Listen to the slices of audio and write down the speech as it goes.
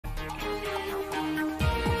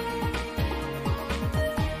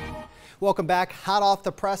Welcome back. Hot off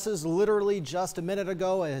the presses, literally just a minute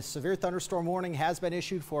ago, a severe thunderstorm warning has been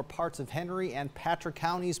issued for parts of Henry and Patrick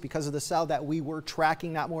counties because of the cell that we were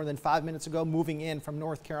tracking not more than 5 minutes ago moving in from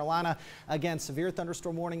North Carolina. Again, severe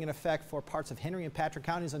thunderstorm warning in effect for parts of Henry and Patrick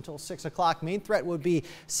counties until 6 o'clock. Main threat would be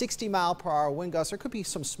 60-mile-per-hour wind gusts. There could be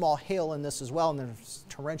some small hail in this as well, and there's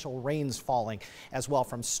torrential rains falling as well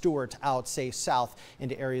from Stewart out, say, south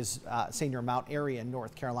into areas, say, near Mount Airy in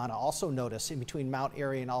North Carolina. Also notice in between Mount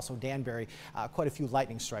Airy and also Danbury, quite a few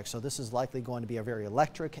lightning strikes. So this is likely going to be a very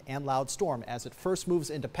electric and loud storm as it first moves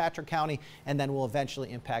into Patrick County and then will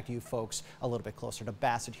eventually impact you folks a little bit closer to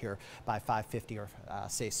Bassett here by 5:50 or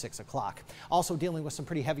say 6 o'clock. Also dealing with some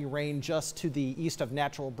pretty heavy rain just to the east of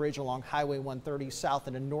Natural Bridge along Highway 130 south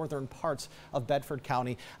into northern parts of Bedford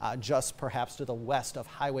County, just perhaps to the west of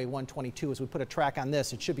Highway 122. As we put a track on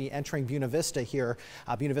this, it should be entering Buena Vista here.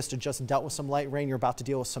 Buena Vista just dealt with some light rain. You're about to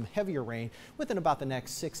deal with some heavier rain within about the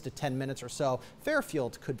next 6 to 10 minutes or so.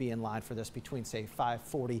 Fairfield could be in line for this between, say,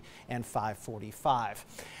 5:40 and 5:45.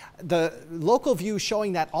 The local view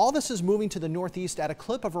showing that all this is moving to the northeast at a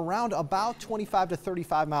clip of around about 25 to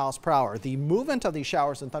 35 miles per hour. The movement of these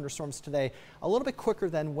showers and thunderstorms today a little bit quicker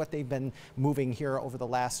than what they've been moving here over the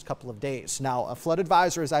last couple of days. Now, a flood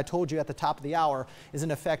advisory, as I told you at the top of the hour, is in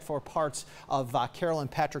effect for parts of Carroll and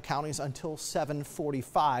Patrick counties until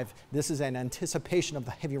 7:45. This is an anticipation of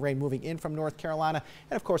the heavy rain moving in from North Carolina.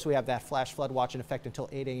 And of course, we have that flash flood watch in effect until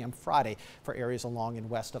 8 a.m. Friday for areas along and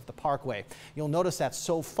west of the Parkway. You'll notice that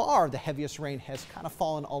so far the heaviest rain has kind of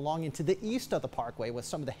fallen along into the east of the Parkway, with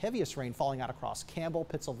some of the heaviest rain falling out across Campbell,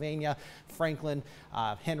 Pittsylvania, Franklin,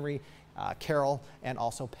 Henry, Carroll, and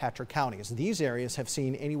also Patrick counties. These areas have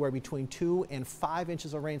seen anywhere between 2 and 5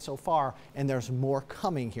 inches of rain so far, and there's more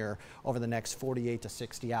coming here over the next 48 to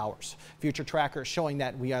 60 hours. Future trackers showing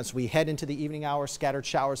that as we head into the evening hours, scattered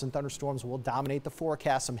showers and thunderstorms will dominate the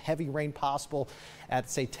forecast. Some heavy rain possible at,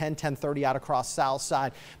 say, 10:30 out across south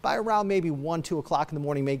side. By around maybe 1, 2 o'clock in the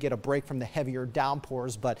morning, may get a break from the heavier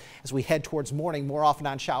downpours, but as we head towards morning, more off and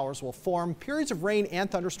on showers will form. Periods of rain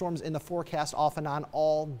and thunderstorms in the forecast off and on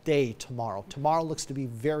all day tomorrow. Tomorrow looks to be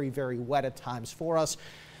very, very wet at times for us.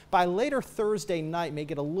 By later Thursday night, may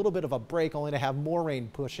get a little bit of a break, only to have more rain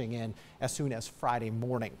pushing in as soon as Friday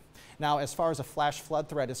morning. Now, as far as a flash flood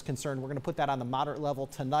threat is concerned, we're going to put that on the moderate level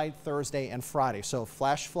tonight, Thursday, and Friday. So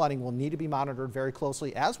flash flooding will need to be monitored very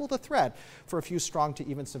closely, as will the threat for a few strong to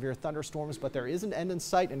even severe thunderstorms. But there is an end in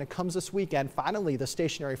sight, and it comes this weekend. Finally, the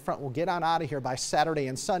stationary front will get on out of here by Saturday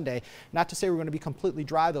and Sunday. Not to say we're going to be completely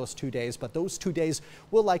dry those 2 days, but those 2 days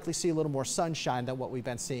will likely see a little more sunshine than what we've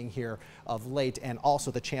been seeing here of late, and also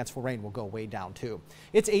the chance for rain will go way down too.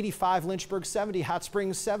 It's 85 Lynchburg, 70 Hot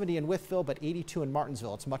Springs, 70 in Wytheville, but 82 in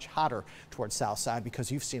Martinsville. It's much hotter towards south side because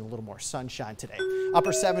you've seen a little more sunshine today.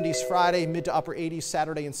 Upper 70s Friday, mid to upper 80s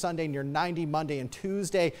Saturday and Sunday, near 90 Monday and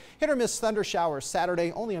Tuesday. Hit or miss thunder showers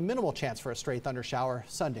Saturday, only a minimal chance for a stray thunder shower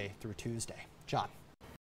Sunday through Tuesday. John.